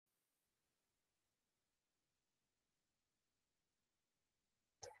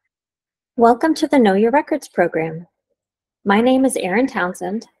Welcome to the Know Your Records program. My name is Erin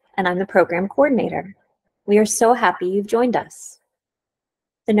Townsend, and I'm the program coordinator. We are so happy you've joined us.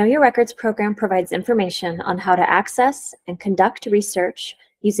 The Know Your Records program provides information on how to access and conduct research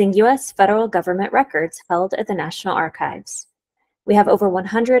using U.S. federal government records held at the National Archives. We have over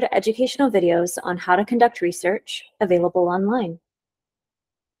 100 educational videos on how to conduct research available online.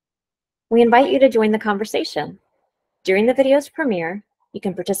 We invite you to join the conversation. During the video's premiere, you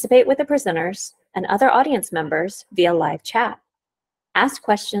can participate with the presenters and other audience members via live chat. Ask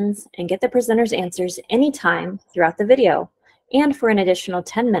questions and get the presenters' answers anytime throughout the video and for an additional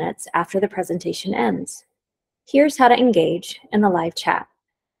 10 minutes after the presentation ends. Here's how to engage in the live chat.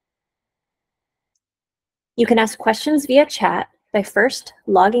 You can ask questions via chat by first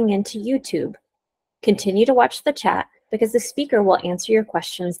logging into YouTube. Continue to watch the chat because the speaker will answer your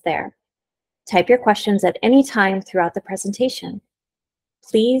questions there. Type your questions at any time throughout the presentation.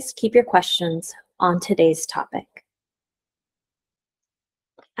 Please keep your questions on today's topic.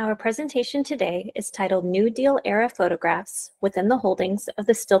 Our presentation today is titled New Deal Era Photographs Within the Holdings of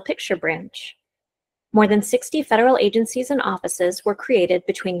the Still Picture Branch. More than 60 federal agencies and offices were created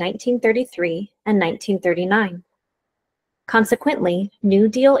between 1933 and 1939. Consequently, New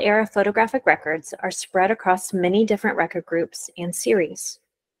Deal era photographic records are spread across many different record groups and series.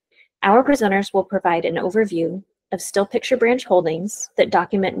 Our presenters will provide an overview of Still Picture Branch holdings that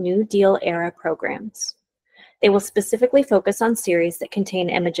document New Deal era programs. They will specifically focus on series that contain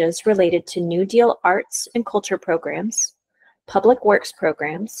images related to New Deal arts and culture programs, public works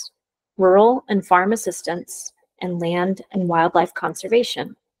programs, rural and farm assistance, and land and wildlife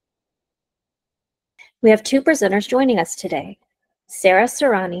conservation. We have two presenters joining us today, Sarah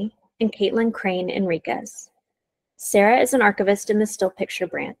Bseirani and Kaitlyn Crain Enriquez. Sarah is an archivist in the Still Picture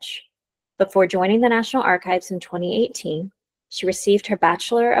Branch. Before joining the National Archives in 2018, she received her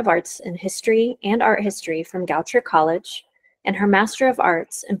Bachelor of Arts in History and Art History from Goucher College and her Master of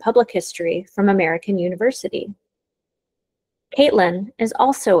Arts in Public History from American University. Kaitlyn is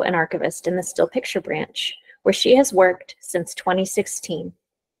also an archivist in the Still Picture Branch, where she has worked since 2016.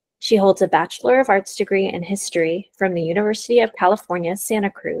 She holds a Bachelor of Arts degree in History from the University of California,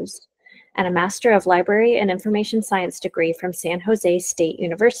 Santa Cruz, and a Master of Library and Information Science degree from San Jose State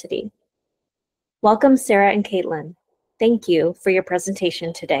University. Welcome, Sarah and Kaitlyn. Thank you for your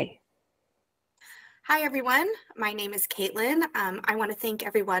presentation today. Hi, everyone. My name is Kaitlyn. I want to thank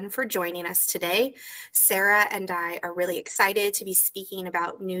everyone for joining us today. Sarah and I are really excited to be speaking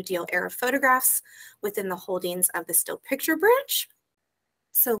about New Deal era photographs within the holdings of the Still Picture Branch.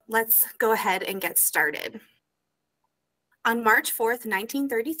 So let's go ahead and get started. On March 4th,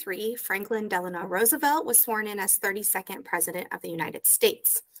 1933, Franklin Delano Roosevelt was sworn in as 32nd President of the United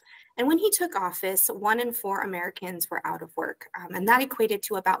States. And when he took office, 1 in 4 Americans were out of work, and that equated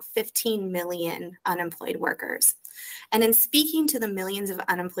to about 15 million unemployed workers. And in speaking to the millions of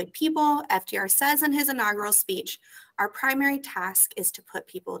unemployed people, FDR says in his inaugural speech, "Our primary task is to put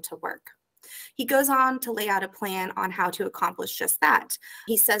people to work." He goes on to lay out a plan on how to accomplish just that.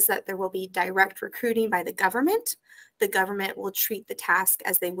 He says that there will be direct recruiting by the government. The government will treat the task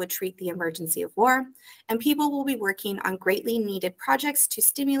as they would treat the emergency of war, and people will be working on greatly needed projects to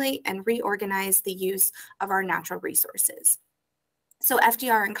stimulate and reorganize the use of our natural resources. So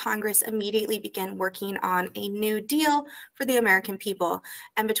FDR and Congress immediately began working on a New Deal for the American people.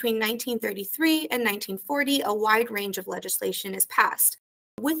 And between 1933 and 1940, a wide range of legislation is passed,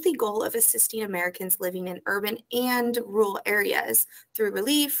 with the goal of assisting Americans living in urban and rural areas through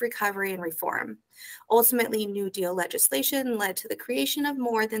relief, recovery, and reform. Ultimately, New Deal legislation led to the creation of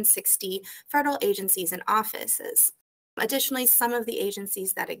more than 60 federal agencies and offices. Additionally, some of the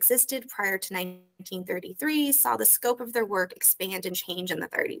agencies that existed prior to 1933 saw the scope of their work expand and change in the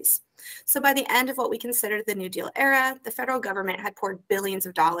 30s. So by the end of what we consider the New Deal era, the federal government had poured billions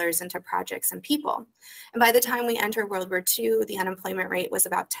of dollars into projects and people. And by the time we enter World War II, the unemployment rate was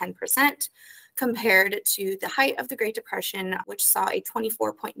about 10%, compared to the height of the Great Depression, which saw a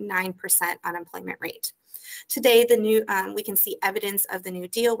 24.9% unemployment rate. Today, we can see evidence of the New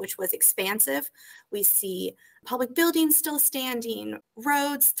Deal, which was expansive. We see public buildings still standing,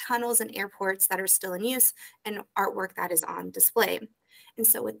 roads, tunnels, and airports that are still in use, and artwork that is on display. And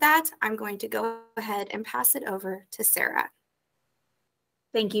so with that, I'm going to go ahead and pass it over to Sarah.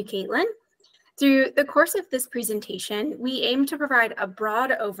 Thank you, Kaitlyn. Through the course of this presentation, we aim to provide a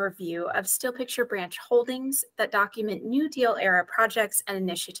broad overview of Still Picture Branch holdings that document New Deal era projects and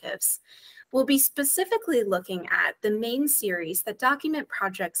initiatives. We'll be specifically looking at the main series that document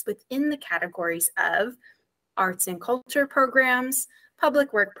projects within the categories of arts and culture programs,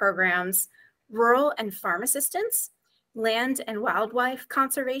 public work programs, rural and farm assistance, land and wildlife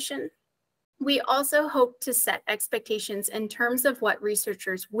conservation, We also hope to set expectations in terms of what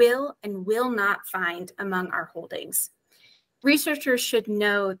researchers will and will not find among our holdings. Researchers should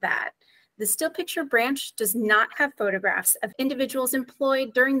know that the still picture branch does not have photographs of individuals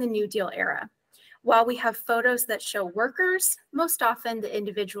employed during the New Deal era. While we have photos that show workers, most often the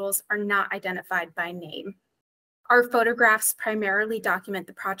individuals are not identified by name. Our photographs primarily document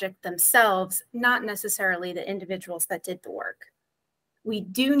the project themselves, not necessarily the individuals that did the work. We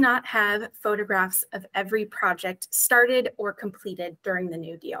do not have photographs of every project started or completed during the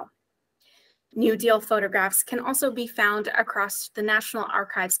New Deal. New Deal photographs can also be found across the National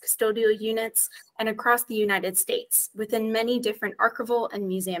Archives custodial units and across the United States within many different archival and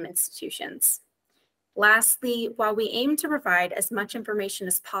museum institutions. Lastly, while we aim to provide as much information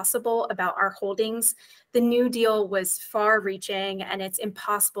as possible about our holdings, the New Deal was far-reaching and it's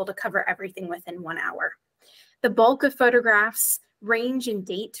impossible to cover everything within 1 hour. The bulk of photographs range in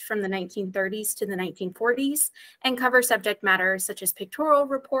date from the 1930s to the 1940s and cover subject matters such as pictorial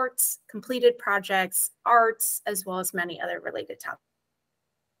reports, completed projects, arts, as well as many other related topics.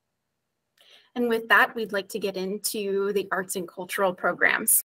 And with that, we'd like to get into the arts and cultural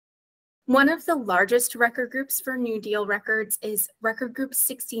programs. One of the largest record groups for New Deal records is Record Group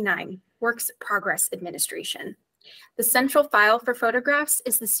 69, Works Progress Administration. The central file for photographs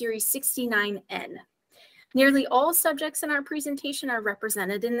is the Series 69N. Nearly all subjects in our presentation are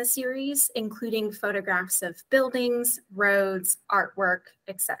represented in the series, including photographs of buildings, roads, artwork,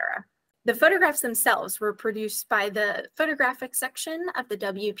 etc. The photographs themselves were produced by the photographic section of the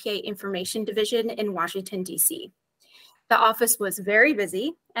WPA Information Division in Washington, D.C. The office was very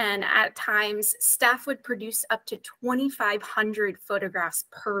busy, and at times, staff would produce up to 2,500 photographs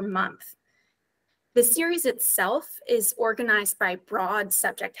per month. The series itself is organized by broad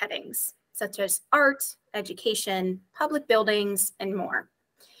subject headings, such as art, education, public buildings, and more.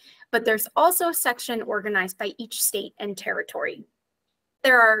 But there's also a section organized by each state and territory.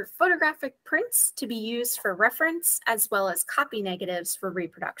 There are photographic prints to be used for reference, as well as copy negatives for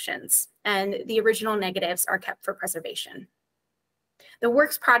reproductions, and the original negatives are kept for preservation. The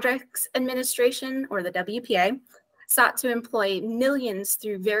Works Projects Administration, or the WPA, sought to employ millions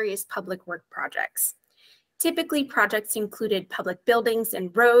through various public work projects. Typically, projects included public buildings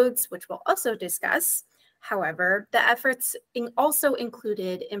and roads, which we'll also discuss. However, the efforts also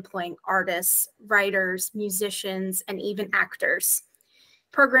included employing artists, writers, musicians, and even actors.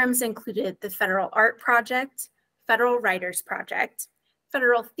 Programs included the Federal Art Project, Federal Writers Project,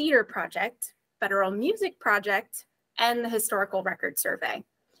 Federal Theater Project, Federal Music Project, and the Historical Record Survey.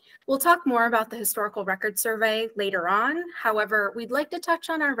 We'll talk more about the Historical Record Survey later on. However, we'd like to touch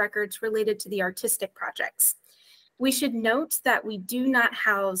on our records related to the artistic projects. We should note that we do not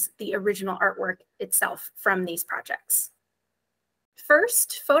house the original artwork itself from these projects.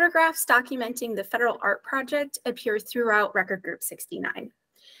 First, photographs documenting the Federal Art Project appear throughout Record Group 69.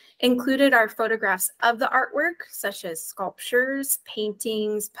 Included are photographs of the artwork, such as sculptures,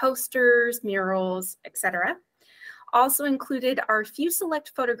 paintings, posters, murals, etc. Also included are a few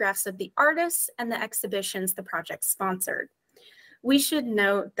select photographs of the artists and the exhibitions the project sponsored. We should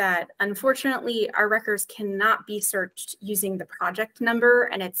note that, unfortunately, our records cannot be searched using the project number,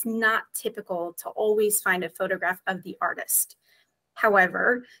 and it's not typical to always find a photograph of the artist.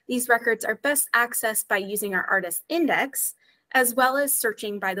 However, these records are best accessed by using our artist index, as well as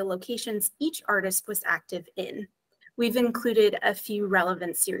searching by the locations each artist was active in. We've included a few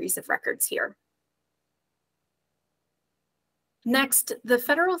relevant series of records here. Next, the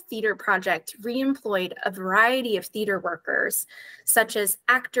Federal Theater Project reemployed a variety of theater workers, such as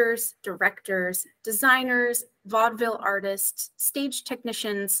actors, directors, designers, vaudeville artists, stage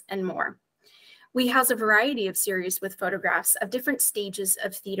technicians, and more. We house a variety of series with photographs of different stages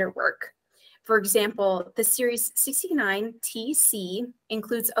of theater work. For example, the Series 69TC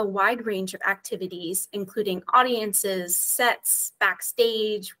includes a wide range of activities, including audiences, sets,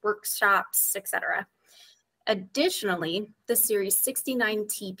 backstage, workshops, etc. Additionally, the Series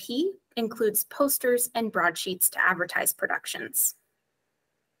 69TP includes posters and broadsheets to advertise productions.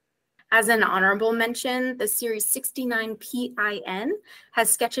 As an honorable mention, the Series 69PIN has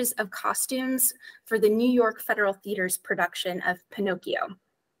sketches of costumes for the New York Federal Theater's production of Pinocchio.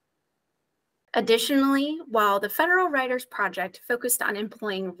 Additionally, while the Federal Writers Project focused on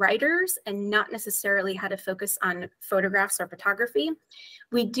employing writers and not necessarily had a focus on photographs or photography,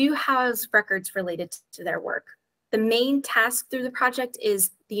 we do house records related to their work. The main task through the project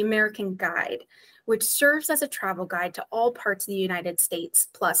is the American Guide, which serves as a travel guide to all parts of the United States,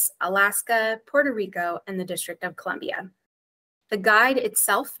 plus Alaska, Puerto Rico, and the District of Columbia. The guide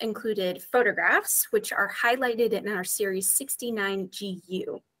itself included photographs, which are highlighted in our Series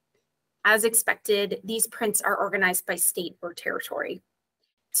 69GU. As expected, these prints are organized by state or territory.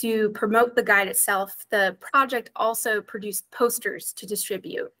 To promote the guide itself, the project also produced posters to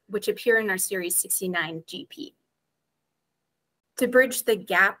distribute, which appear in our Series 69 GP. To bridge the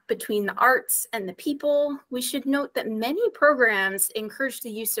gap between the arts and the people, we should note that many programs encourage the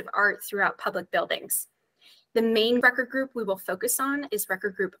use of art throughout public buildings. The main record group we will focus on is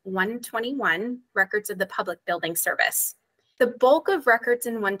Record Group 121, Records of the Public Building Service. The bulk of records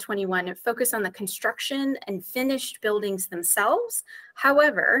in 121 focus on the construction and finished buildings themselves.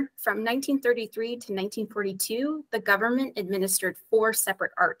 However, from 1933 to 1942, the government administered 4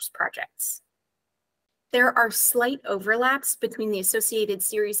 separate arts projects. There are slight overlaps between the associated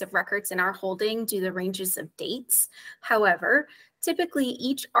series of records in our holding due to the ranges of dates. However, typically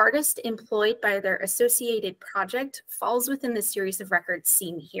each artist employed by their associated project falls within the series of records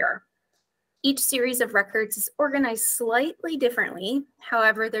seen here. Each series of records is organized slightly differently.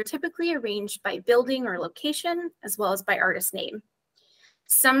 However, they're typically arranged by building or location, as well as by artist name.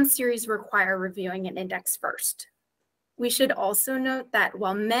 Some series require reviewing an index first. We should also note that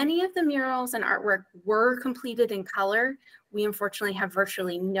while many of the murals and artwork were completed in color, we unfortunately have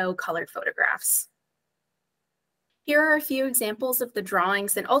virtually no colored photographs. Here are a few examples of the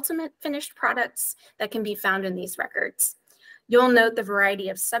drawings and ultimate finished products that can be found in these records. You'll note the variety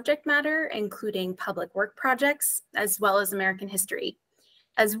of subject matter, including public work projects, as well as American history,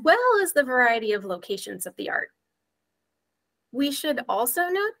 as well as the variety of locations of the art. We should also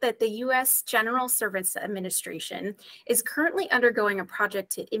note that the U.S. General Service Administration is currently undergoing a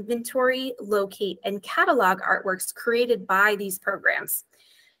project to inventory, locate, and catalog artworks created by these programs.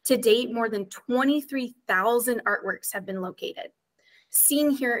 To date, more than 23,000 artworks have been located. Seen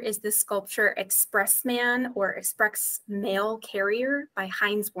here is the sculpture Expressman or Express Mail Carrier by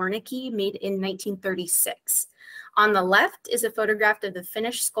Heinz Wernicke, made in 1936. On the left is a photograph of the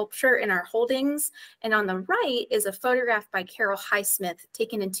finished sculpture in our holdings, and on the right is a photograph by Carol Highsmith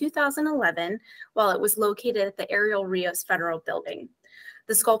taken in 2011 while it was located at the Ariel Rios Federal Building.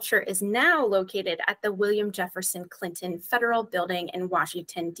 The sculpture is now located at the William Jefferson Clinton Federal Building in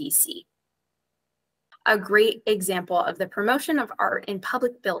Washington, D.C. A great example of the promotion of art in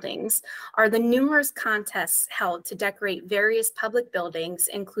public buildings are the numerous contests held to decorate various public buildings,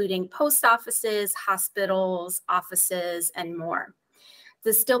 including post offices, hospitals, offices, and more.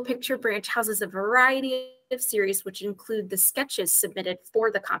 The Still Picture branch houses a variety of series which include the sketches submitted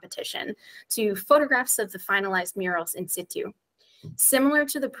for the competition to photographs of the finalized murals in situ. Similar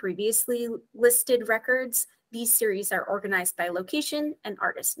to the previously listed records, these series are organized by location and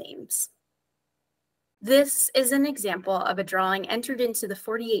artist names. This is an example of a drawing entered into the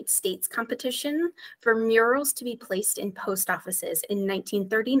 48 states competition for murals to be placed in post offices in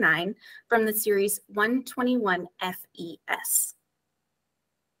 1939 from the series 121 FES.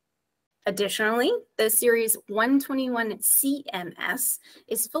 Additionally, the series 121 CMS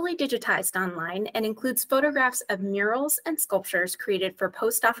is fully digitized online and includes photographs of murals and sculptures created for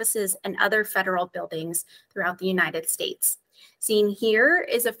post offices and other federal buildings throughout the United States. Seen here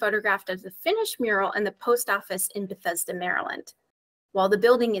is a photograph of the finished mural in the post office in Bethesda, Maryland. While the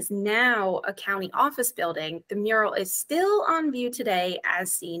building is now a county office building, the mural is still on view today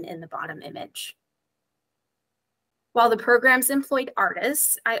as seen in the bottom image. While the programs employed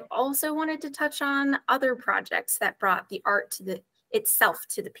artists, I also wanted to touch on other projects that brought the art itself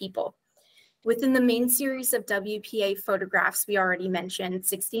to the people. Within the main series of WPA photographs we already mentioned,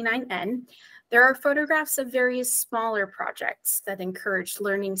 69N, there are photographs of various smaller projects that encourage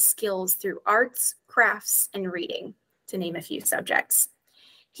learning skills through arts, crafts, and reading, to name a few subjects.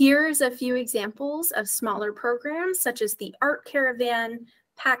 Here's a few examples of smaller programs such as the Art Caravan,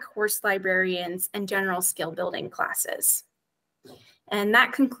 Pack Horse Librarians, and General Skill Building classes. And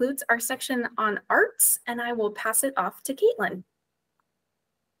that concludes our section on arts, and I will pass it off to Kaitlyn.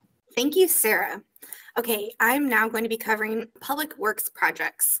 Thank you, Sarah. Okay, I'm now going to be covering public works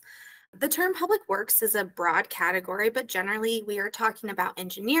projects. The term public works is a broad category, but generally we are talking about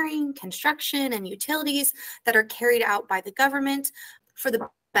engineering, construction, and utilities that are carried out by the government for the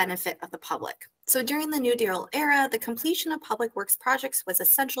benefit of the public. So during the New Deal era, the completion of public works projects was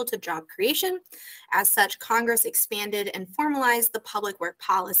essential to job creation. As such, Congress expanded and formalized the public work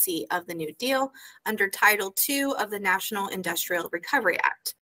policy of the New Deal under Title II of the National Industrial Recovery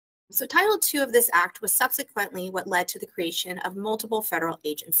Act. So Title II of this act was subsequently what led to the creation of multiple federal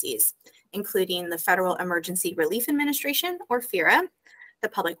agencies, including the Federal Emergency Relief Administration, or FERA, the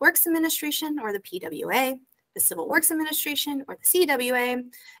Public Works Administration, or the PWA, the Civil Works Administration, or the CWA,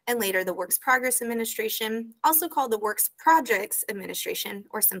 and later the Works Progress Administration, also called the Works Projects Administration,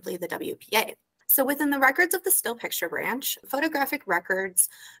 or simply the WPA. So within the records of the still picture branch, photographic records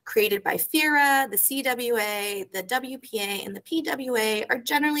created by FIRA, the CWA, the WPA, and the PWA are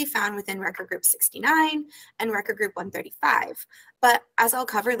generally found within record group 69 and record group 135. But as I'll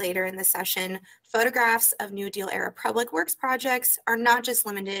cover later in the session, photographs of New Deal era public works projects are not just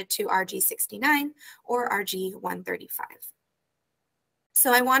limited to RG 69 or RG 135.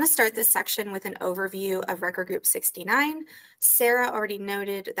 So I want to start this section with an overview of record group 69. Sarah already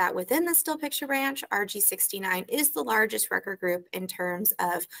noted that within the still picture branch, RG 69 is the largest record group in terms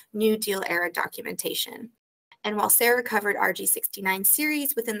of New Deal era documentation. And while Sarah covered RG 69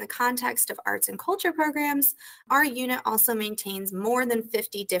 series within the context of arts and culture programs, our unit also maintains more than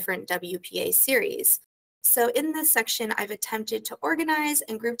 50 different WPA series. So in this section, I've attempted to organize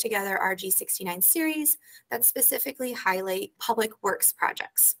and group together RG 69 series that specifically highlight public works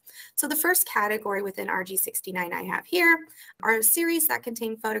projects. So the first category within RG 69 I have here are series that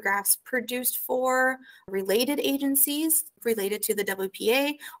contain photographs produced for related agencies related to the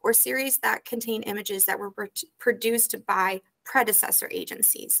WPA, or series that contain images that were produced by predecessor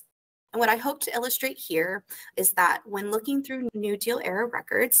agencies. And what I hope to illustrate here is that when looking through New Deal era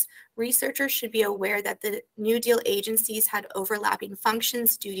records, researchers should be aware that the New Deal agencies had overlapping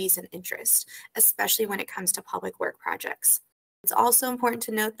functions, duties, and interests, especially when it comes to public work projects. It's also important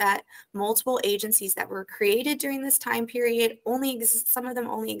to note that multiple agencies that were created during this time period, some of them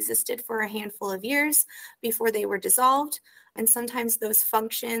only existed for a handful of years before they were dissolved. And sometimes those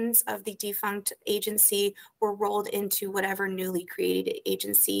functions of the defunct agency were rolled into whatever newly created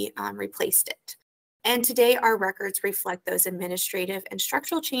agency replaced it. And today our records reflect those administrative and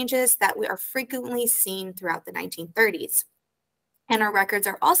structural changes that we are frequently seen throughout the 1930s. And our records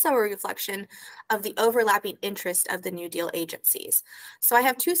are also a reflection of the overlapping interest of the New Deal agencies. So I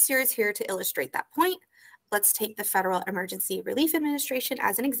have two series here to illustrate that point. Let's take the Federal Emergency Relief Administration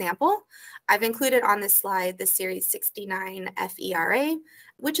as an example. I've included on this slide the series 69 FERA,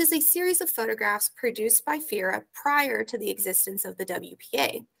 which is a series of photographs produced by FIRA prior to the existence of the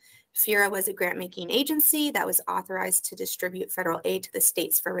WPA. FIRA was a grant-making agency that was authorized to distribute federal aid to the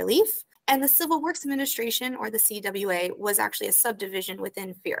states for relief. And the Civil Works Administration, or the CWA, was actually a subdivision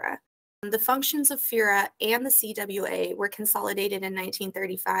within FIRA. The functions of FIRA and the CWA were consolidated in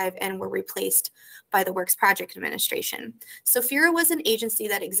 1935 and were replaced by the Works Project Administration. So FIRA was an agency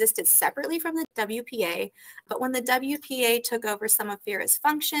that existed separately from the WPA, but when the WPA took over some of FIRA's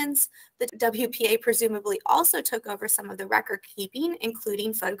functions, the WPA presumably also took over some of the record keeping,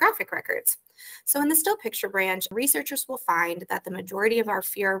 including photographic records. So in the still picture branch, researchers will find that the majority of our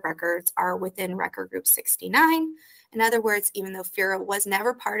FIRA records are within record group 69. In other words, even though FIRA was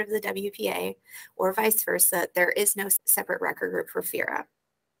never part of the WPA or vice versa, there is no separate record group for FIRA.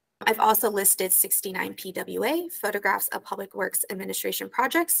 I've also listed 69 PWA, Photographs of Public Works Administration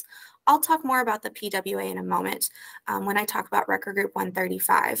Projects. I'll talk more about the PWA in a moment when I talk about record group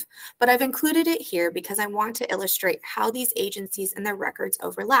 135, but I've included it here because I want to illustrate how these agencies and their records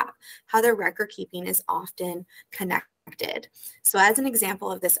overlap, how their record keeping is often connected. So as an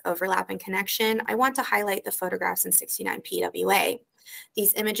example of this overlap and connection, I want to highlight the photographs in 69 PWA.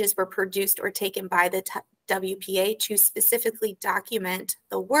 These images were produced or taken by the WPA to specifically document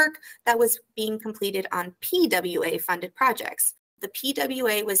the work that was being completed on PWA-funded projects. The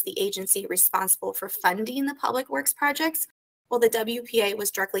PWA was the agency responsible for funding the public works projects, while the WPA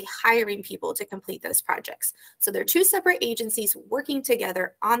was directly hiring people to complete those projects. So they're two separate agencies working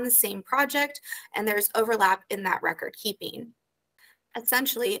together on the same project, and there's overlap in that record keeping.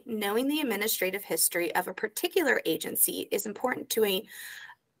 Essentially, knowing the administrative history of a particular agency is important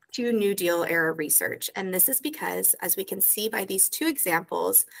to New Deal era research. And this is because, as we can see by these two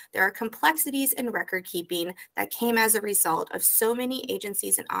examples, there are complexities in record keeping that came as a result of so many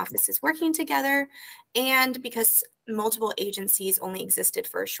agencies and offices working together, and because multiple agencies only existed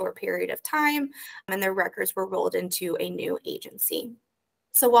for a short period of time and their records were rolled into a new agency.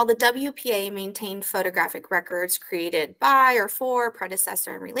 So while the WPA maintained photographic records created by or for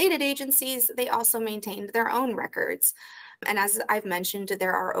predecessor and related agencies, they also maintained their own records. And as I've mentioned,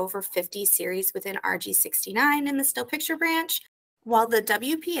 there are over 50 series within RG 69 in the still picture branch. While the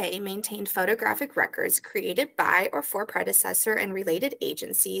WPA maintained photographic records created by or for predecessor and related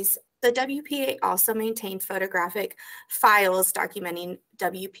agencies, the WPA also maintained photographic files documenting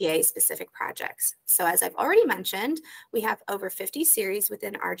WPA-specific projects. So as I've already mentioned, we have over 50 series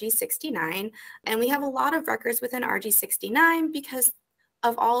within RG 69, and we have a lot of records within RG 69 because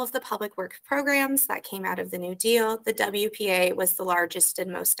Of all of the public works programs that came out of the New Deal, the WPA was the largest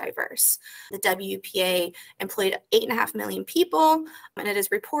and most diverse. The WPA employed 8.5 million people, and it is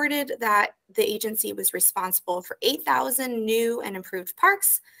reported that the agency was responsible for 8,000 new and improved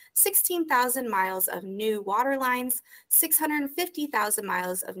parks, 16,000 miles of new water lines, 650,000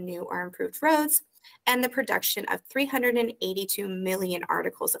 miles of new or improved roads, and the production of 382 million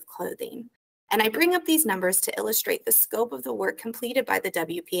articles of clothing. And I bring up these numbers to illustrate the scope of the work completed by the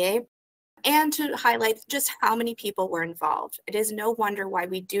WPA and to highlight just how many people were involved. It is no wonder why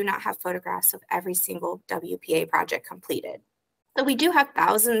we do not have photographs of every single WPA project completed. So we do have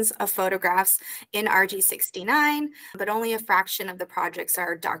thousands of photographs in RG69, but only a fraction of the projects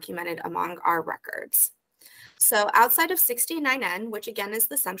are documented among our records. So outside of 69N, which again is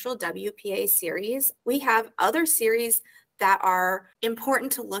the central WPA series, we have other series that are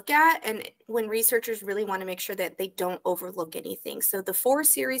important to look at, and when researchers really want to make sure that they don't overlook anything. So the 4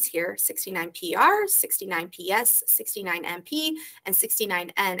 series here, 69PR, 69PS, 69MP, and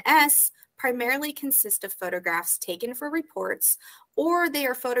 69NS, primarily consist of photographs taken for reports, or they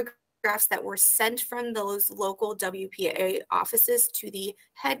are photographs that were sent from those local WPA offices to the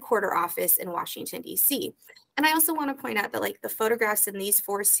headquarter office in Washington, D.C. And I also want to point out that the photographs in these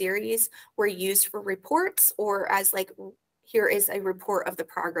 4 series were used for reports, or as here is a report of the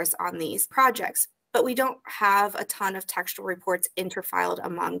progress on these projects, but we don't have a ton of textual reports interfiled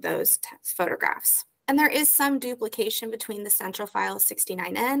among those photographs. And there is some duplication between the central file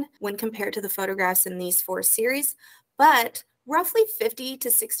 69N when compared to the photographs in these 4 series, but roughly 50 to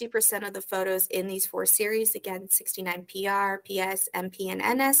 60% of the photos in these 4 series, again, 69PR, PS, MP, and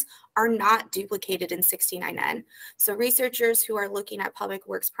NS, are not duplicated in 69N. So researchers who are looking at public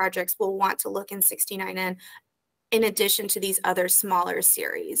works projects will want to look in 69N in addition to these other smaller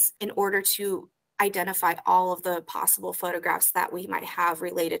series in order to identify all of the possible photographs that we might have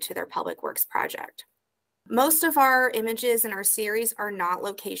related to their public works project. Most of our images in our series are not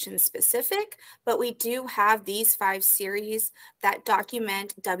location specific, but we do have these 5 series that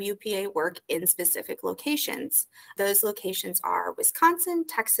document WPA work in specific locations. Those locations are Wisconsin,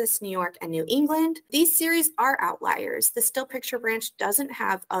 Texas, New York, and New England. These series are outliers. The still picture branch doesn't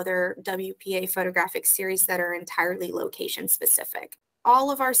have other WPA photographic series that are entirely location specific.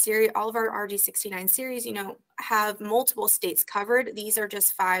 All of our RG69 series, have multiple states covered. These are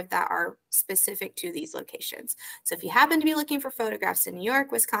just 5 that are specific to these locations. So if you happen to be looking for photographs in New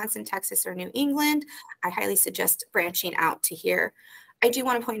York, Wisconsin, Texas, or New England, I highly suggest branching out to here. I do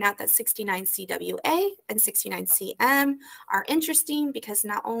want to point out that 69CWA and 69CM are interesting because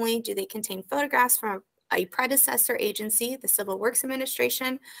not only do they contain photographs from a predecessor agency, the Civil Works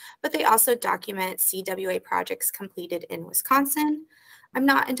Administration, but they also document CWA projects completed in Wisconsin. I'm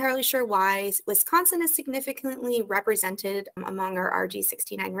not entirely sure why Wisconsin is significantly represented among our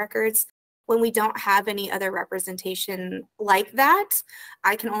RG69 records when we don't have any other representation like that.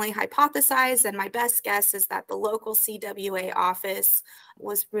 I can only hypothesize, and my best guess is that the local CWA office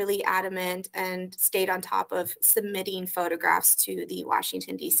was really adamant and stayed on top of submitting photographs to the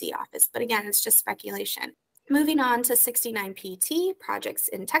Washington, D.C. office. But again, it's just speculation. Moving on to 69PT, projects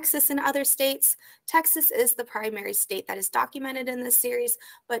in Texas and other states. Texas is the primary state that is documented in this series,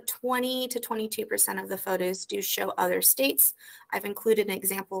 but 20 to 22% of the photos do show other states. I've included an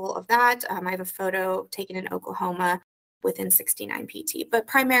example of that. I have a photo taken in Oklahoma within 69PT, but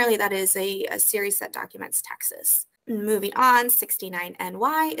primarily that is a series that documents Texas. Moving on,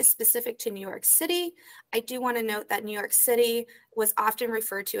 69NY is specific to New York City. I do want to note that New York City was often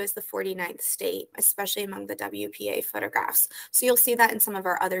referred to as the 49th state, especially among the WPA photographs. So you'll see that in some of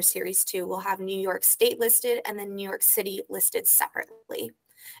our other series too. We'll have New York State listed and then New York City listed separately.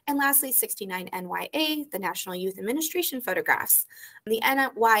 And lastly, 69NYA, the National Youth Administration photographs. The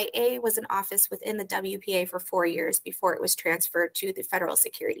NYA was an office within the WPA for 4 years before it was transferred to the Federal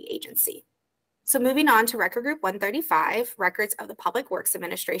Security Agency. So moving on to Record Group 135, Records of the Public Works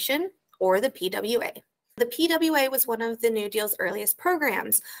Administration, or the PWA. The PWA was one of the New Deal's earliest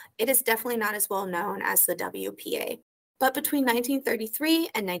programs. It is definitely not as well known as the WPA. But between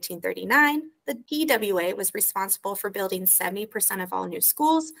 1933 and 1939, the PWA was responsible for building 70% of all new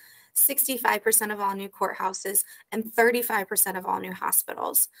schools, 65% of all new courthouses, and 35% of all new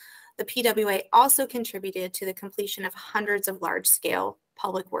hospitals. The PWA also contributed to the completion of hundreds of large-scale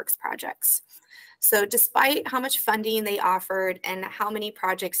public works projects. So despite how much funding they offered and how many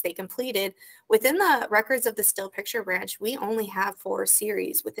projects they completed, within the records of the still picture branch, we only have 4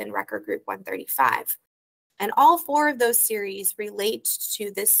 series within Record Group 135. And all 4 of those series relate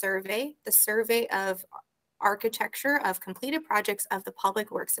to this survey, the survey of architecture of completed projects of the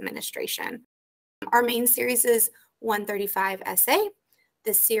Public Works Administration. Our main series is 135 SA,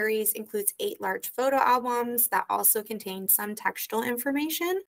 This series includes 8 large photo albums that also contain some textual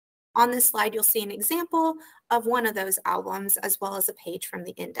information. On this slide, you'll see an example of one of those albums, as well as a page from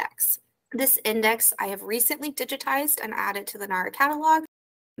the index. This index I have recently digitized and added to the NARA catalog,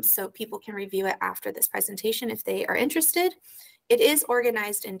 so people can review it after this presentation if they are interested. It is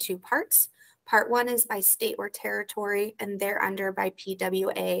organized in 2 parts. Part 1 is by state or territory, and thereunder by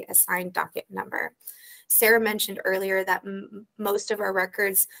PWA assigned docket number. Sarah mentioned earlier that most of our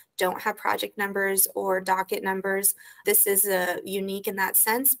records don't have project numbers or docket numbers. This is unique in that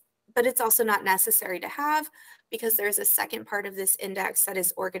sense, but it's also not necessary to have, because there's a second part of this index that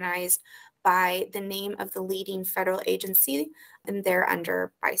is organized by the name of the leading federal agency, and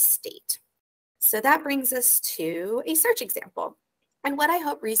thereunder by state. So that brings us to a search example. And what I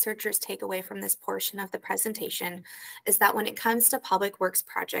hope researchers take away from this portion of the presentation is that when it comes to public works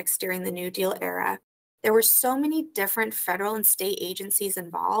projects during the New Deal era, there were so many different federal and state agencies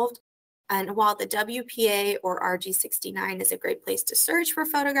involved. And while the WPA or RG69 is a great place to search for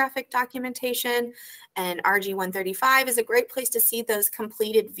photographic documentation, and RG135 is a great place to see those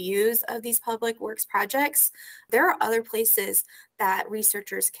completed views of these public works projects, there are other places that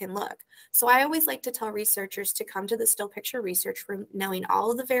researchers can look. So I always like to tell researchers to come to the still picture research room knowing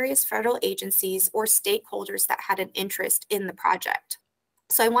all of the various federal agencies or stakeholders that had an interest in the project.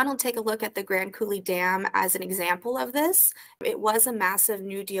 So I want to take a look at the Grand Coulee Dam as an example of this. It was a massive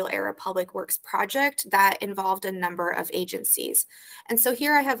New Deal era public works project that involved a number of agencies. And so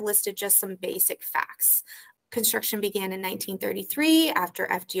here I have listed just some basic facts. Construction began in 1933 after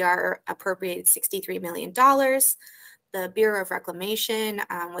FDR appropriated $63 million. The Bureau of Reclamation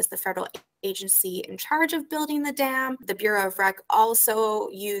was the federal agency in charge of building the dam. The Bureau of Rec also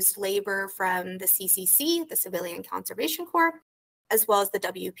used labor from the CCC, the Civilian Conservation Corps, as well as the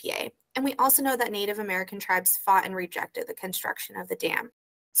WPA. And we also know that Native American tribes fought and rejected the construction of the dam.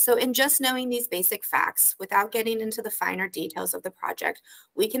 So in just knowing these basic facts, without getting into the finer details of the project,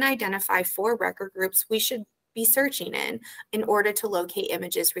 we can identify 4 record groups we should be searching in order to locate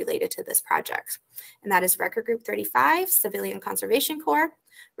images related to this project. And that is Record Group 35, Civilian Conservation Corps,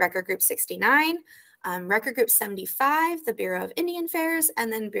 Record Group 69, Record Group 75, the Bureau of Indian Affairs,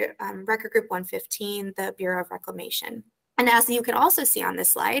 and then Record Group 115, the Bureau of Reclamation. And as you can also see on this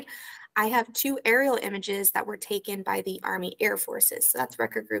slide, I have 2 aerial images that were taken by the Army Air Forces. So that's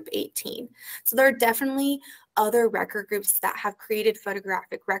Record Group 18. So there are definitely other record groups that have created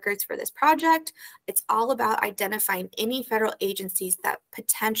photographic records for this project. It's all about identifying any federal agencies that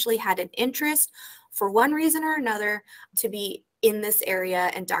potentially had an interest for one reason or another to be in this area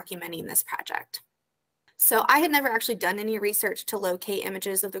and documenting this project. So I had never actually done any research to locate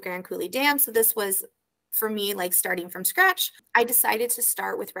images of the Grand Coulee Dam, so this was for me, like starting from scratch. I decided to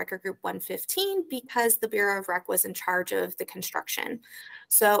start with Record Group 115 because the Bureau of Rec was in charge of the construction.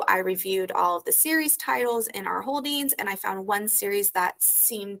 So I reviewed all of the series titles in our holdings, and I found one series that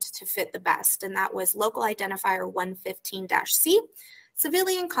seemed to fit the best, and that was Local Identifier 115-C,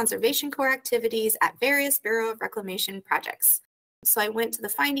 Civilian Conservation Corps Activities at Various Bureau of Reclamation Projects. So I went to the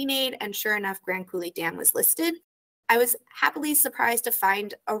finding aid, and sure enough, Grand Coulee Dam was listed. I was happily surprised to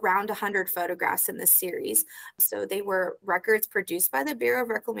find around 100 photographs in this series. So they were records produced by the Bureau of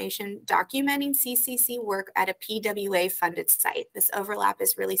Reclamation documenting CCC work at a PWA-funded site. This overlap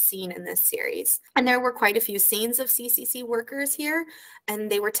is really seen in this series. And there were quite a few scenes of CCC workers here,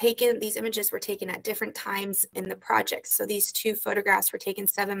 and these images were taken at different times in the project. So these 2 photographs were taken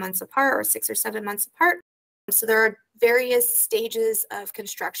 7 months apart, or 6 or 7 months apart. So there are various stages of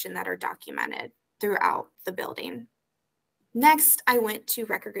construction that are documented throughout the building. Next, I went to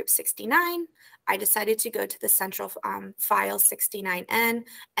Record Group 69. I decided to go to the central file 69N,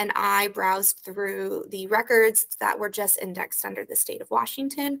 and I browsed through the records that were just indexed under the state of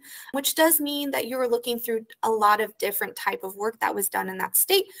Washington, which does mean that you were looking through a lot of different type of work that was done in that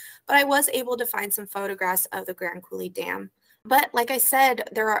state, but I was able to find some photographs of the Grand Coulee Dam. But like I said,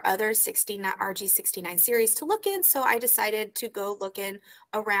 there are other RG69 series to look in, so I decided to go looking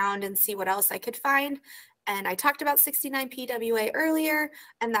around and see what else I could find. And I talked about 69 PWA earlier,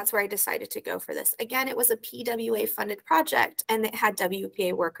 and that's where I decided to go for this. Again, it was a PWA-funded project, and it had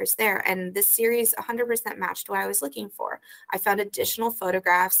WPA workers there. And this series 100% matched what I was looking for. I found additional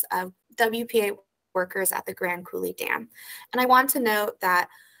photographs of WPA workers at the Grand Coulee Dam. And I want to note that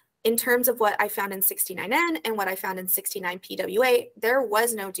in terms of what I found in 69N and what I found in 69 PWA, there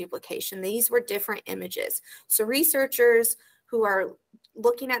was no duplication. These were different images. So researchers who are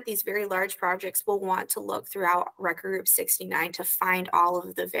looking at these very large projects will want to look throughout Record Group 69 to find all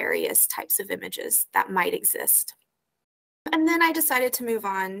of the various types of images that might exist. And then I decided to move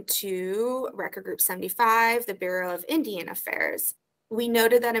on to Record Group 75, the Bureau of Indian Affairs. We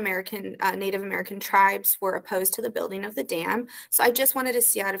noted that Native American tribes were opposed to the building of the dam. So I just wanted to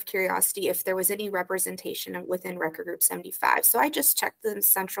see out of curiosity if there was any representation within record group 75. So I just checked the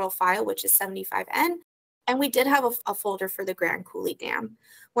central file, which is 75N, and we did have a folder for the Grand Coulee Dam.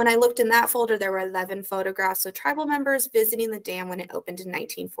 When I looked in that folder, there were 11 photographs of tribal members visiting the dam when it opened in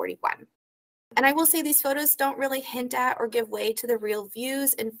 1941. And I will say these photos don't really hint at or give way to the real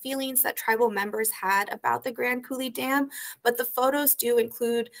views and feelings that tribal members had about the Grand Coulee Dam, but the photos do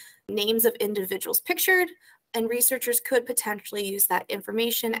include names of individuals pictured, and researchers could potentially use that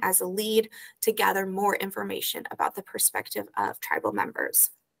information as a lead to gather more information about the perspective of tribal members.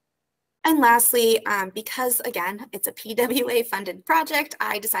 And lastly, because again, it's a PWA funded project,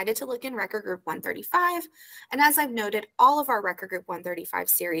 I decided to look in record group 135. And as I've noted, all of our record group 135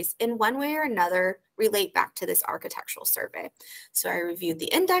 series in one way or another relate back to this architectural survey. So I reviewed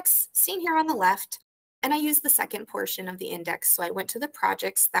the index seen here on the left, and I used the second portion of the index. So I went to the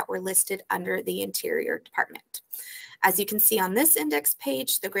projects that were listed under the Interior Department. As you can see on this index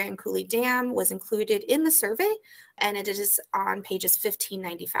page, the Grand Coulee Dam was included in the survey, and it is on pages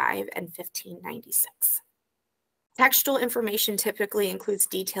 1595 and 1596. Textual information typically includes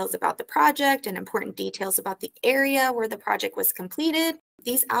details about the project and important details about the area where the project was completed.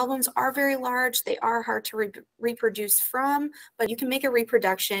 These albums are very large. They are hard to reproduce from, but you can make a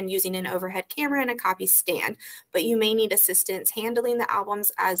reproduction using an overhead camera and a copy stand, but you may need assistance handling the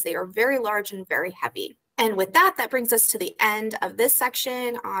albums as they are very large and very heavy. And with that, that brings us to the end of this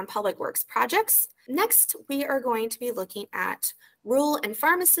section on public works projects. Next, we are going to be looking at rural and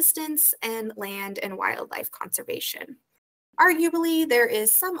farm assistance and land and wildlife conservation. Arguably, there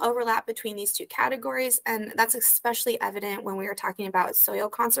is some overlap between these two categories, and that's especially evident when we are talking about soil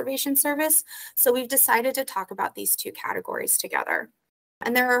conservation service. So we've decided to talk about these two categories together.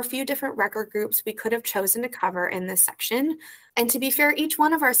 And there are a few different record groups we could have chosen to cover in this section. And to be fair, each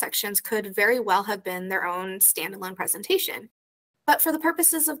one of our sections could very well have been their own standalone presentation. But for the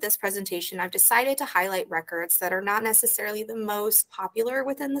purposes of this presentation, I've decided to highlight records that are not necessarily the most popular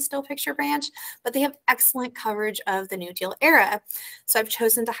within the still picture branch, but they have excellent coverage of the New Deal era. So I've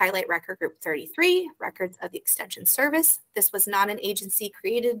chosen to highlight record group 33, records of the Extension Service. This was not an agency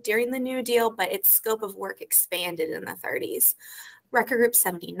created during the New Deal, but its scope of work expanded in the 30s. Record group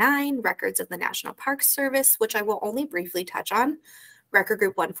 79, records of the National Park Service, which I will only briefly touch on. Record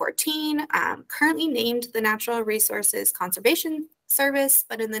group 114, currently named the Natural Resources Conservation Service,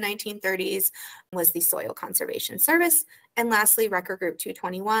 but in the 1930s was the Soil Conservation Service. And lastly, record group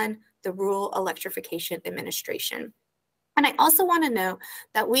 221, the Rural Electrification Administration. And I also want to note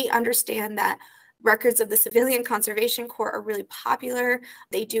that we understand that records of the Civilian Conservation Corps are really popular.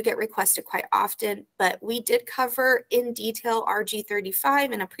 They do get requested quite often, but we did cover in detail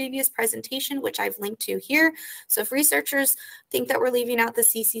RG35 in a previous presentation, which I've linked to here. So if researchers think that we're leaving out the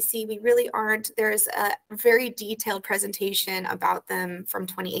CCC, we really aren't. There's a very detailed presentation about them from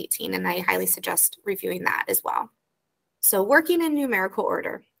 2018, and I highly suggest reviewing that as well. So working in numerical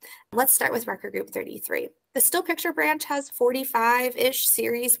order, let's start with record group 33. The still picture branch has 45-ish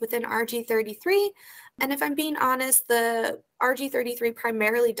series within RG33. And if I'm being honest, the RG33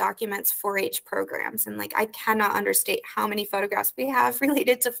 primarily documents 4-H programs. And I cannot understate how many photographs we have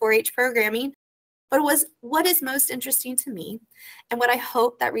related to 4-H programming. But what is most interesting to me, and what I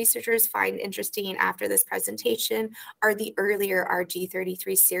hope that researchers find interesting after this presentation, are the earlier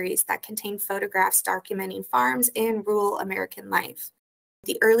RG33 series that contain photographs documenting farms and rural American life.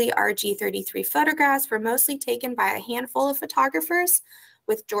 The early RG33 photographs were mostly taken by a handful of photographers,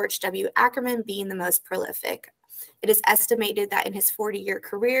 with George W. Ackerman being the most prolific. It is estimated that in his 40-year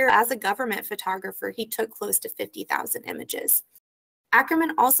career as a government photographer, he took close to 50,000 images.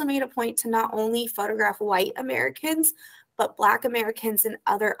 Ackerman also made a point to not only photograph white Americans, but Black Americans and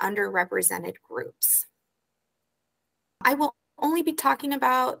other underrepresented groups. I will only be talking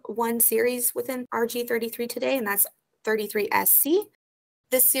about one series within RG33 today, and that's 33SC.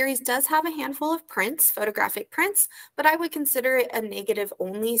 This series does have a handful of prints, photographic prints, but I would consider it a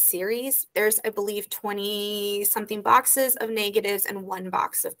negative-only series. There's, I believe, 20-something boxes of negatives and 1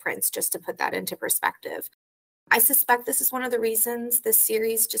 box of prints, just to put that into perspective. I suspect this is one of the reasons this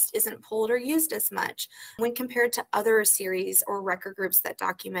series just isn't pulled or used as much when compared to other series or record groups that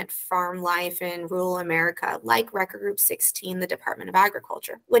document farm life in rural America, like Record Group 16, the Department of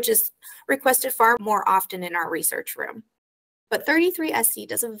Agriculture, which is requested far more often in our research room. But 33SC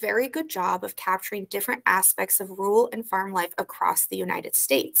does a very good job of capturing different aspects of rural and farm life across the United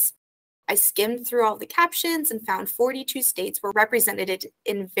States. I skimmed through all the captions and found 42 states were represented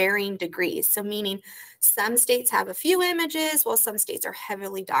in varying degrees. So meaning some states have a few images while some states are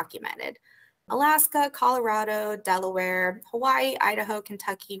heavily documented. Alaska, Colorado, Delaware, Hawaii, Idaho,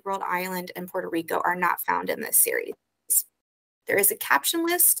 Kentucky, Rhode Island, and Puerto Rico are not found in this series. There is a caption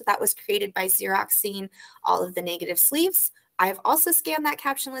list that was created by Xeroxing all of the negative sleeves. I have also scanned that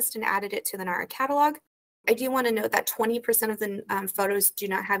caption list and added it to the NARA catalog. I do want to note that 20% of the photos do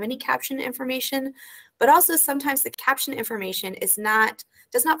not have any caption information, but also sometimes the caption information does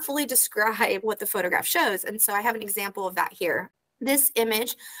not fully describe what the photograph shows. And so I have an example of that here. This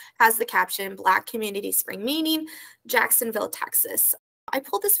image has the caption, Black Community Spring Meeting, Jacksonville, Texas. I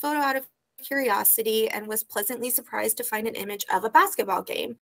pulled this photo out of curiosity and was pleasantly surprised to find an image of a basketball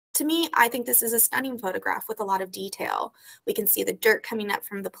game. To me, I think this is a stunning photograph with a lot of detail. We can see the dirt coming up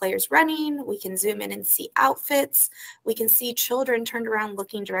from the players running. We can zoom in and see outfits. We can see children turned around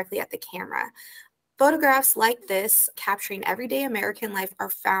looking directly at the camera. Photographs like this, capturing everyday American life, are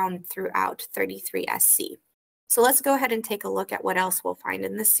found throughout 33SC. So let's go ahead and take a look at what else we'll find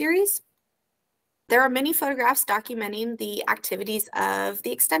in this series. There are many photographs documenting the activities of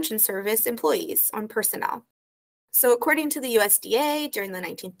the Extension Service employees on personnel. So according to the USDA, during the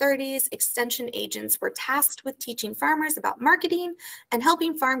 1930s, extension agents were tasked with teaching farmers about marketing and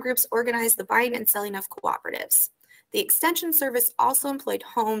helping farm groups organize the buying and selling of cooperatives. The Extension Service also employed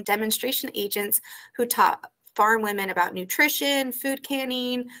home demonstration agents who taught farm women about nutrition, food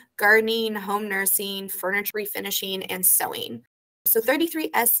canning, gardening, home nursing, furniture refinishing, and sewing. So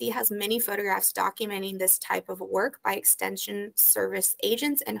 33SC has many photographs documenting this type of work by Extension Service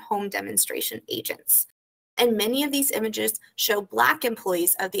agents and home demonstration agents. And many of these images show Black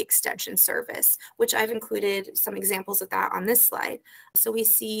employees of the Extension Service, which I've included some examples of that on this slide. So we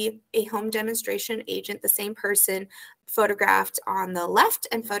see a home demonstration agent, the same person, photographed on the left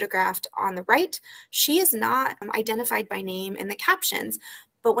and photographed on the right. She is not identified by name in the captions,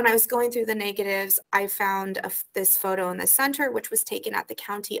 but when I was going through the negatives, I found this photo in the center, which was taken at the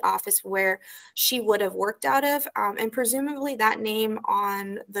county office where she would have worked out of. And presumably that name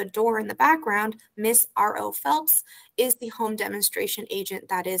on the door in the background, Miss R.O. Phelps, is the home demonstration agent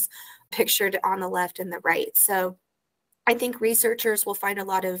that is pictured on the left and the right. So I think researchers will find a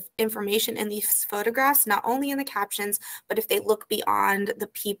lot of information in these photographs, not only in the captions, but if they look beyond the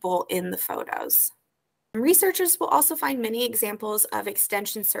people in the photos. Researchers will also find many examples of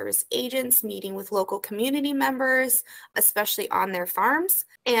Extension Service agents meeting with local community members, especially on their farms.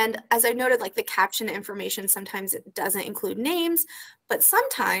 And as I noted, like the caption information, sometimes it doesn't include names, but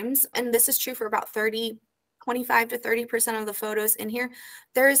sometimes, and this is true for about 25 to 30% of the photos in here,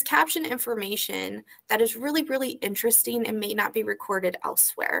 there is caption information that is really, really interesting and may not be recorded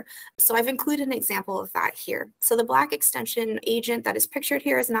elsewhere. So I've included an example of that here. So the Black extension agent that is pictured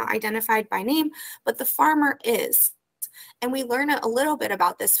here is not identified by name, but the farmer is. And we learn a little bit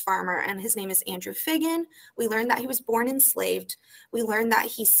about this farmer, and his name is Andrew Figgin. We learned that he was born enslaved. We learned that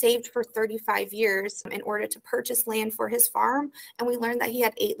he saved for 35 years in order to purchase land for his farm. And we learned that he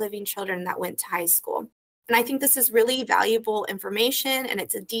had 8 living children that went to high school. And I think this is really valuable information, and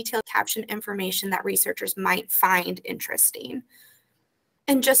it's a detailed caption information that researchers might find interesting.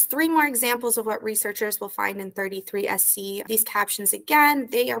 And just 3 more examples of what researchers will find in 33SC. These captions, again,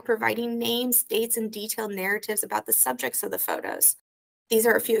 they are providing names, dates, and detailed narratives about the subjects of the photos. These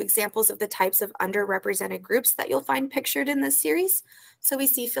are a few examples of the types of underrepresented groups that you'll find pictured in this series. So we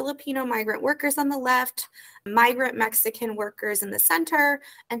see Filipino migrant workers on the left, migrant Mexican workers in the center,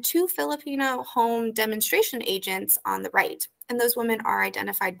 and 2 Filipino home demonstration agents on the right. And those women are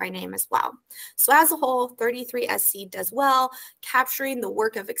identified by name as well. So as a whole, 33SC does well capturing the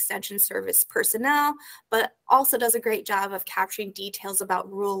work of Extension Service personnel, but also does a great job of capturing details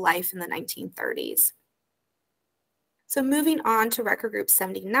about rural life in the 1930s. So moving on to Record Group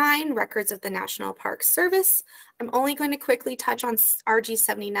 79, Records of the National Park Service. I'm only going to quickly touch on RG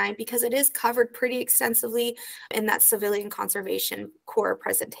 79 because it is covered pretty extensively in that Civilian Conservation Corps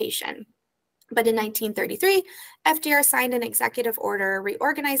presentation. But in 1933, FDR signed an executive order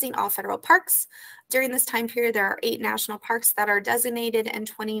reorganizing all federal parks. During this time period, there are 8 national parks that are designated and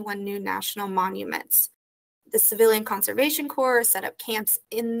 21 new national monuments. The Civilian Conservation Corps set up camps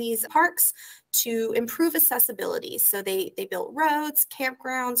in these parks to improve accessibility. So they built roads,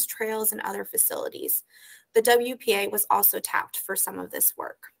 campgrounds, trails, and other facilities. The WPA was also tapped for some of this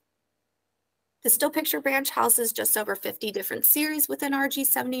work. The Still Picture branch houses just over 50 different series within RG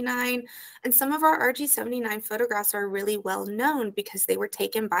 79, and some of our RG 79 photographs are really well known because they were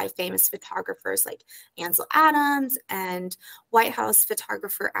taken by famous photographers like Ansel Adams and White House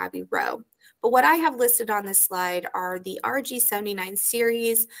photographer Abby Rowe. But what I have listed on this slide are the RG 79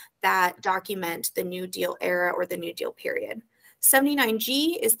 series that document the New Deal era or the New Deal period.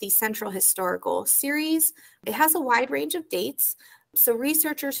 79G is the Central Historical Series. It has a wide range of dates. So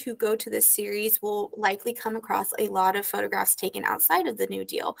researchers who go to this series will likely come across a lot of photographs taken outside of the New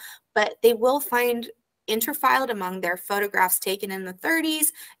Deal, but they will find interfiled among their photographs taken in the 30s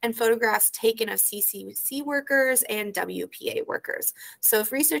and photographs taken of CCC workers and WPA workers. So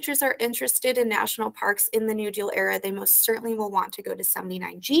if researchers are interested in national parks in the New Deal era, they most certainly will want to go to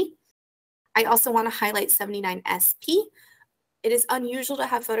 79G. I also want to highlight 79SP. It is unusual to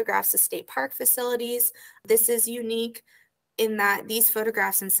have photographs of state park facilities. This is unique in that these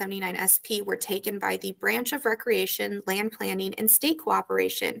photographs in 79SP were taken by the Branch of Recreation, Land Planning, and State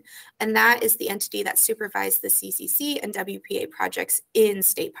Cooperation, and that is the entity that supervised the CCC and WPA projects in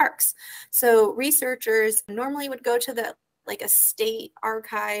state parks. So researchers normally would go to a state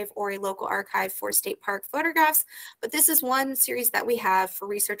archive or a local archive for state park photographs, but this is one series that we have for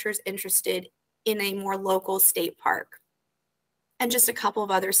researchers interested in a more local state park. And just a couple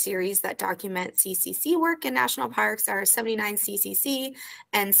of other series that document CCC work in national parks are 79CCC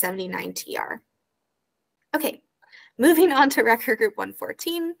and 79TR. Okay, moving on to Record Group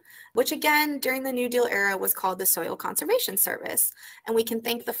 114, which again, during the New Deal era was called the Soil Conservation Service. And we can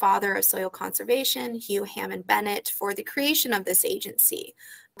thank the father of soil conservation, Hugh Hammond Bennett, for the creation of this agency.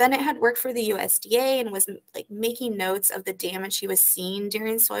 Bennett had worked for the USDA and was making notes of the damage he was seeing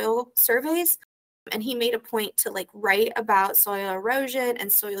during soil surveys. And he made a point to write about soil erosion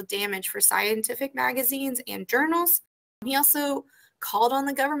and soil damage for scientific magazines and journals. He also called on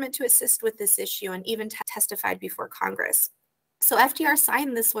the government to assist with this issue and even testified before Congress. So FDR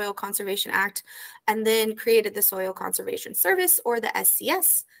signed the Soil Conservation Act and then created the Soil Conservation Service, or the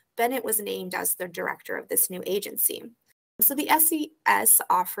SCS. Bennett was named as the director of this new agency. So the SCS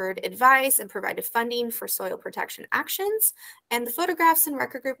offered advice and provided funding for soil protection actions, and the photographs in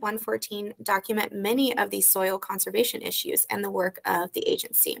Record Group 114 document many of these soil conservation issues and the work of the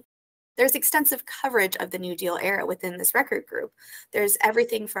agency. There's extensive coverage of the New Deal era within this record group. There's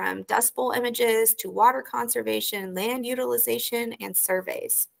everything from Dust Bowl images to water conservation, land utilization, and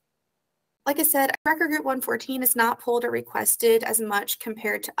surveys. Like I said, Record Group 114 is not pulled or requested as much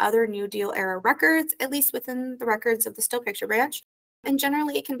compared to other New Deal era records, at least within the records of the Still Picture branch. And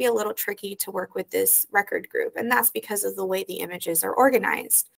generally, it can be a little tricky to work with this record group, and that's because of the way the images are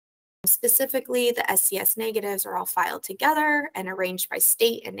organized. Specifically, the SCS negatives are all filed together and arranged by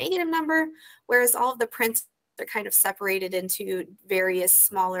state and negative number, whereas all of the prints are kind of separated into various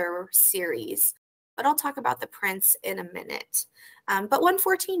smaller series. But I'll talk about the prints in a minute. But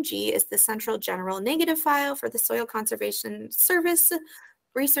 114G is the central general negative file for the Soil Conservation Service.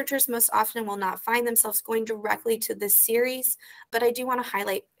 Researchers most often will not find themselves going directly to this series, but I do want to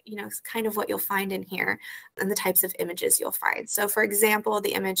highlight, kind of what you'll find in here and the types of images you'll find. So for example,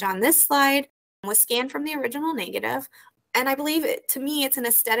 the image on this slide was scanned from the original negative, and I believe to me, it's an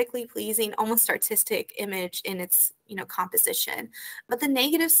aesthetically pleasing, almost artistic image in its, composition. But the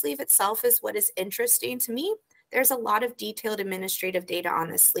negative sleeve itself is what is interesting to me. There's a lot of detailed administrative data on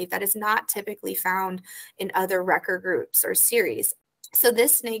this sleeve that is not typically found in other record groups or series. So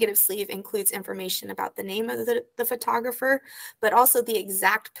this negative sleeve includes information about the name of the photographer, but also the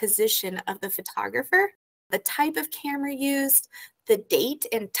exact position of the photographer, the type of camera used, the date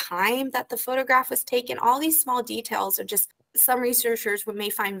and time that the photograph was taken. All these small details are just some researchers may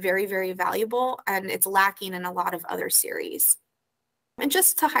find very, very valuable, and it's lacking in a lot of other series. And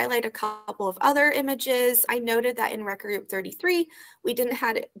just to highlight a couple of other images, I noted that in Record Group 33, we didn't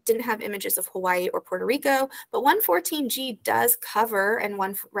have images of Hawaii or Puerto Rico, but 114G does cover, and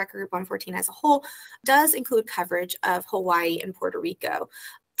Record Group 114 as a whole does include coverage of Hawaii and Puerto Rico.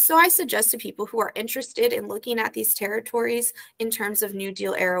 So I suggest to people who are interested in looking at these territories in terms of New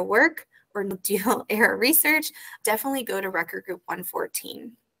Deal era work or New Deal era research, definitely go to Record Group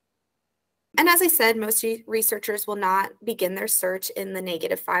 114. And as I said, most researchers will not begin their search in the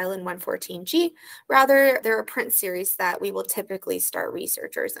negative file in 114G. Rather, there are print series that we will typically start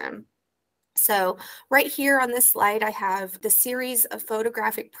researchers in. So right here on this slide, I have the series of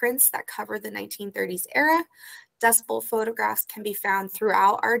photographic prints that cover the 1930s era. Dust Bowl photographs can be found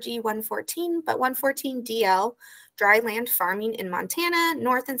throughout RG 114, but 114DL, dry land farming in Montana,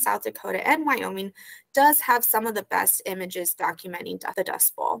 North and South Dakota, and Wyoming, does have some of the best images documenting the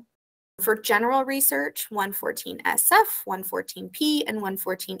Dust Bowl. For general research, 114SF, 114P, and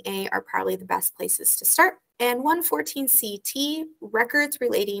 114A are probably the best places to start. And 114CT, records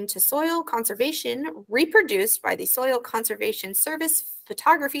relating to soil conservation reproduced by the Soil Conservation Service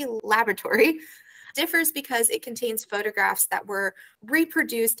Photography Laboratory, differs because it contains photographs that were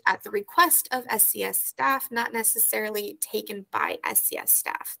reproduced at the request of SCS staff, not necessarily taken by SCS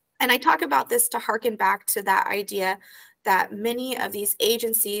staff. And I talk about this to harken back to that idea that many of these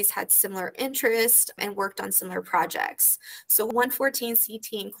agencies had similar interests and worked on similar projects. So 114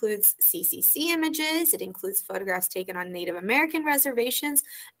 CT includes CCC images, it includes photographs taken on Native American reservations,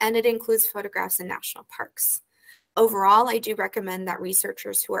 and it includes photographs in national parks. Overall, I do recommend that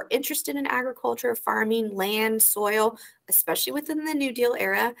researchers who are interested in agriculture, farming, land, soil, especially within the New Deal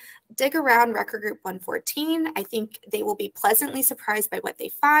era, dig around Record Group 114. I think they will be pleasantly surprised by what they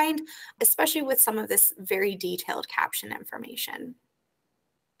find, especially with some of this very detailed caption information.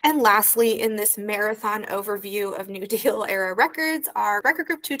 And lastly, in this marathon overview of New Deal era records are Record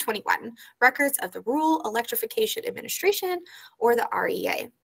Group 221, records of the Rural Electrification Administration, or the REA.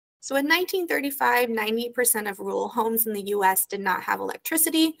 So in 1935, 90% of rural homes in the US did not have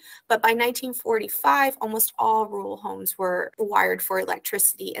electricity, but by 1945, almost all rural homes were wired for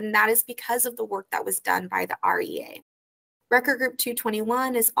electricity, and that is because of the work that was done by the REA. Record Group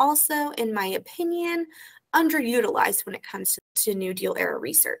 221 is also, in my opinion, underutilized when it comes to New Deal era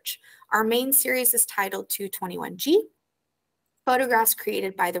research. Our main series is titled 221G, Photographs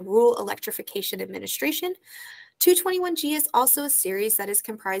Created by the Rural Electrification Administration. 221G is also a series that is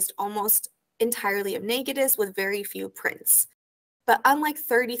comprised almost entirely of negatives with very few prints. But unlike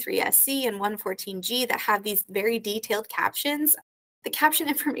 33SC and 114G that have these very detailed captions, the caption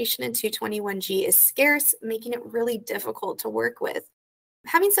information in 221G is scarce, making it really difficult to work with.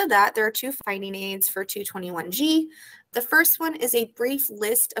 Having said that, there are two finding aids for 221G. The first one is a brief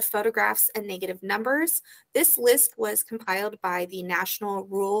list of photographs and negative numbers. This list was compiled by the National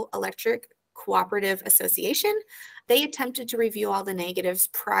Rural Electric Cooperative Association. They attempted to review all the negatives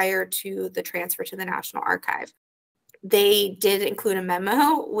prior to the transfer to the National Archive. They did include a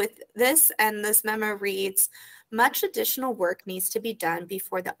memo with this, and this memo reads, "Much additional work needs to be done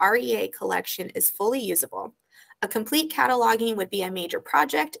before the REA collection is fully usable. A complete cataloging would be a major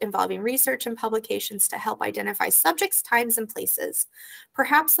project involving research and publications to help identify subjects, times, and places.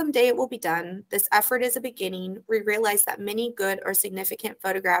 Perhaps someday it will be done. This effort is a beginning. We realize that many good or significant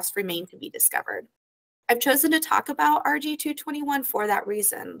photographs remain to be discovered." I've chosen to talk about RG 221 for that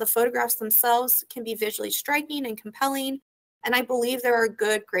reason. The photographs themselves can be visually striking and compelling, and I believe there are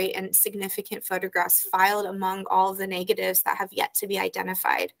good, great, and significant photographs filed among all of the negatives that have yet to be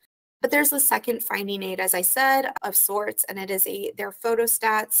identified. But there's a second finding aid, as I said, of sorts, and it is their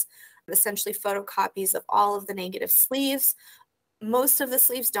photostats, essentially photocopies of all of the negative sleeves. Most of the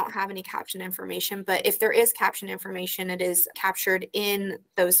sleeves don't have any caption information, but if there is caption information, it is captured in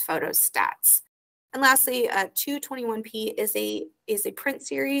those photostats. And lastly, 221P is a print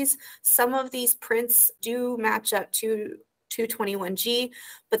series. Some of these prints do match up to 221G,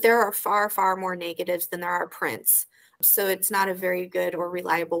 but there are far, far more negatives than there are prints. So it's not a very good or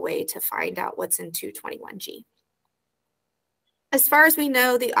reliable way to find out what's in 221G. As far as we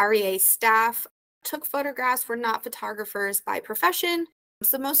know, the REA staff took photographs, were not photographers by profession.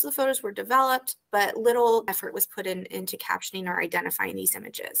 So most of the photos were developed, but little effort was put into captioning or identifying these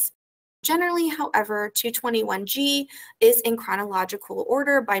images. Generally, however, 221G is in chronological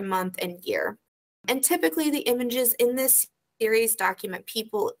order by month and year. And typically the images in this series document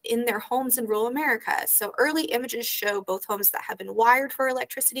people in their homes in rural America. So early images show both homes that have been wired for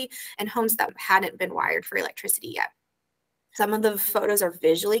electricity and homes that hadn't been wired for electricity yet. Some of the photos are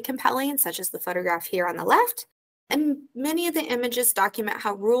visually compelling, such as the photograph here on the left, and many of the images document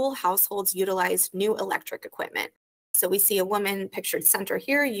how rural households utilized new electric equipment. So we see a woman pictured center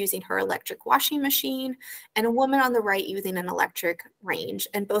here using her electric washing machine, and a woman on the right using an electric range.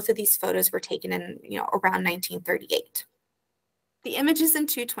 And both of these photos were taken in, around 1938. The images in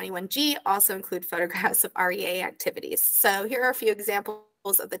 221G also include photographs of REA activities. So here are a few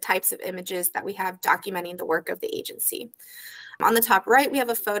examples of the types of images that we have documenting the work of the agency. On the top right, we have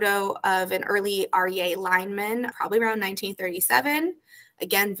a photo of an early REA lineman, probably around 1937.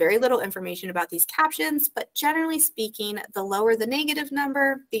 Again, very little information about these captions, but generally speaking, the lower the negative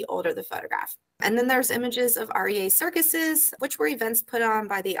number, the older the photograph. And then there's images of REA circuses, which were events put on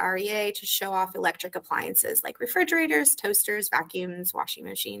by the REA to show off electric appliances like refrigerators, toasters, vacuums, washing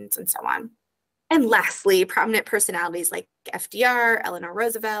machines, and so on. And lastly, prominent personalities like FDR, Eleanor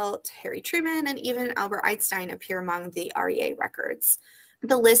Roosevelt, Harry Truman, and even Albert Einstein appear among the REA records.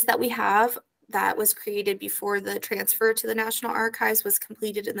 The list that we have that was created before the transfer to the National Archives was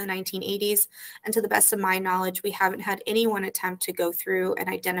completed in the 1980s. And to the best of my knowledge, we haven't had anyone attempt to go through and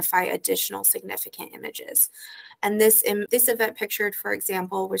identify additional significant images. And this event pictured, for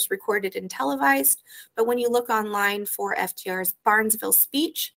example, was recorded and televised. But when you look online for FDR's Barnesville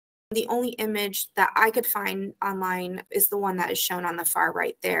speech, the only image that I could find online is the one that is shown on the far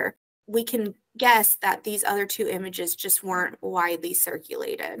right there. We can guess that these other two images just weren't widely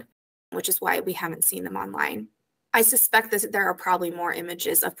circulated, which is why we haven't seen them online. I suspect that there are probably more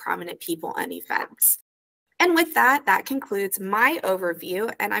images of prominent people and events. And with that, that concludes my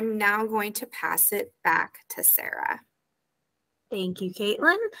overview, and I'm now going to pass it back to Sarah. Thank you,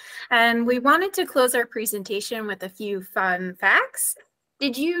 Kaitlyn. And we wanted to close our presentation with a few fun facts.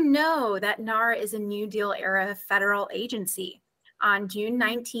 Did you know that NARA is a New Deal era federal agency? On June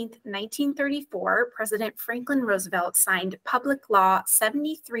 19, 1934, President Franklin Roosevelt signed Public Law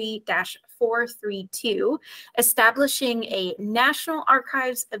 73-432, establishing a National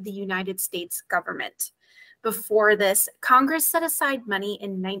Archives of the United States government. Before this, Congress set aside money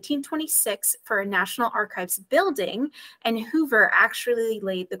in 1926 for a National Archives building, and Hoover actually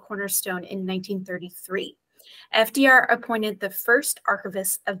laid the cornerstone in 1933. FDR appointed the first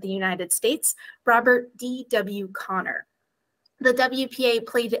Archivist of the United States, Robert D.W. Connor. The WPA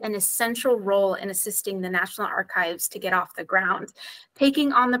played an essential role in assisting the National Archives to get off the ground,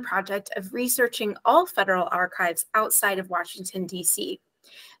 taking on the project of researching all federal archives outside of Washington, D.C.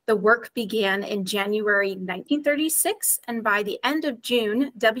 The work began in January 1936, and by the end of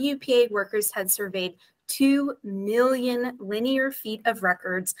June, WPA workers had surveyed 2 million linear feet of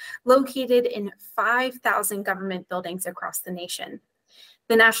records located in 5,000 government buildings across the nation.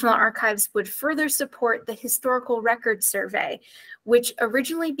 The National Archives would further support the Historical Records Survey, which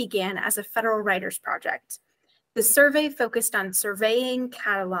originally began as a federal writers' project. The survey focused on surveying,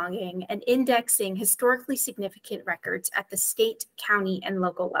 cataloging, and indexing historically significant records at the state, county, and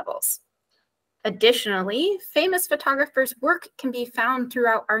local levels. Additionally, famous photographers' work can be found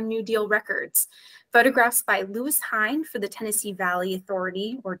throughout our New Deal records. Photographs by Lewis Hine for the Tennessee Valley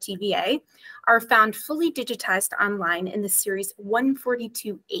Authority, or TVA, are found fully digitized online in the series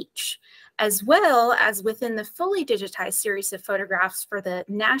 142H, as well as within the fully digitized series of photographs for the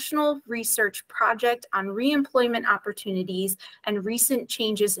National Research Project on Reemployment Opportunities and Recent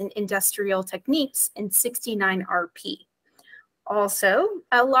Changes in Industrial Techniques in 69RP. Also,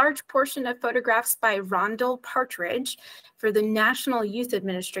 a large portion of photographs by Rondell Partridge for the National Youth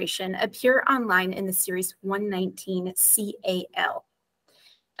Administration appear online in the series 119CAL.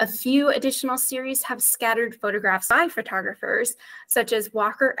 A few additional series have scattered photographs by photographers, such as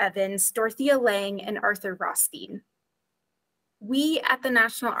Walker Evans, Dorothea Lange, and Arthur Rothstein. We at the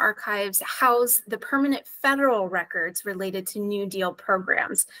National Archives house the permanent federal records related to New Deal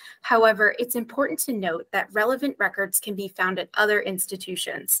programs. However, it's important to note that relevant records can be found at other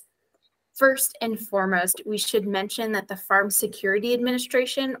institutions. First and foremost, we should mention that the Farm Security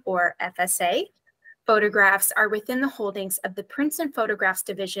Administration, or FSA, photographs are within the holdings of the Prints and Photographs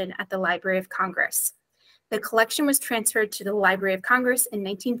Division at the Library of Congress. The collection was transferred to the Library of Congress in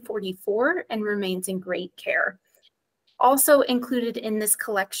 1944 and remains in great care. Also included in this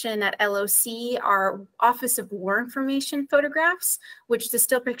collection at LOC are Office of War Information photographs, which the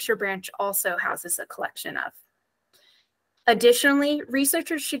Still Picture Branch also houses a collection of. Additionally,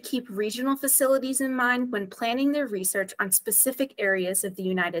 researchers should keep regional facilities in mind when planning their research on specific areas of the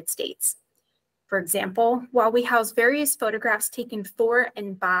United States. For example, while we house various photographs taken for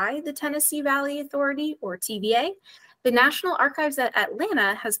and by the Tennessee Valley Authority, or TVA, the National Archives at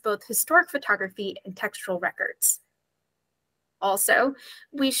Atlanta has both historic photography and textual records. Also,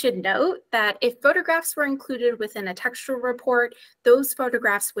 we should note that if photographs were included within a textual report, those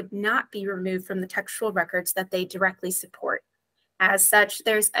photographs would not be removed from the textual records that they directly support. As such,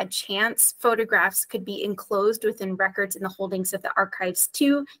 there's a chance photographs could be enclosed within records in the holdings of the Archives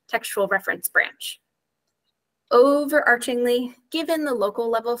 2 Textual Reference Branch. Overarchingly, given the local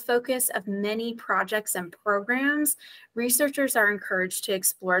level focus of many projects and programs, researchers are encouraged to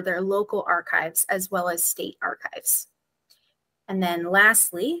explore their local archives as well as state archives. And then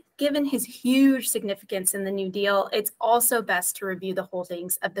lastly, given his huge significance in the New Deal, it's also best to review the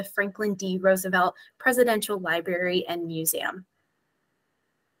holdings of the Franklin D. Roosevelt Presidential Library and Museum.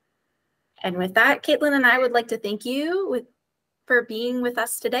 And with that, Kaitlyn and I would like to thank you for being with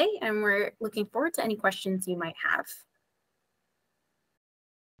us today, and we're looking forward to any questions you might have.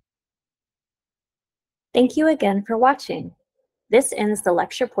 Thank you again for watching. This ends the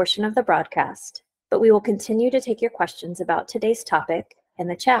lecture portion of the broadcast, but we will continue to take your questions about today's topic in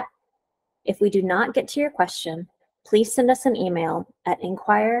the chat. If we do not get to your question, please send us an email at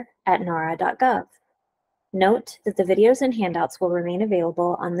inquire@nara.gov. Note that the videos and handouts will remain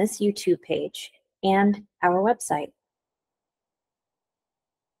available on this YouTube page and our website.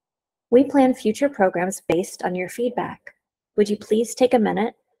 We plan future programs based on your feedback. Would you please take a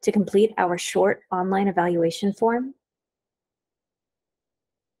minute to complete our short online evaluation form?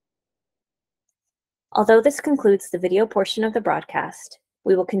 Although this concludes the video portion of the broadcast,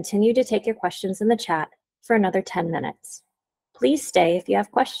 we will continue to take your questions in the chat for another 10 minutes. Please stay if you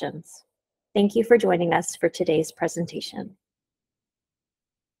have questions. Thank you for joining us for today's presentation.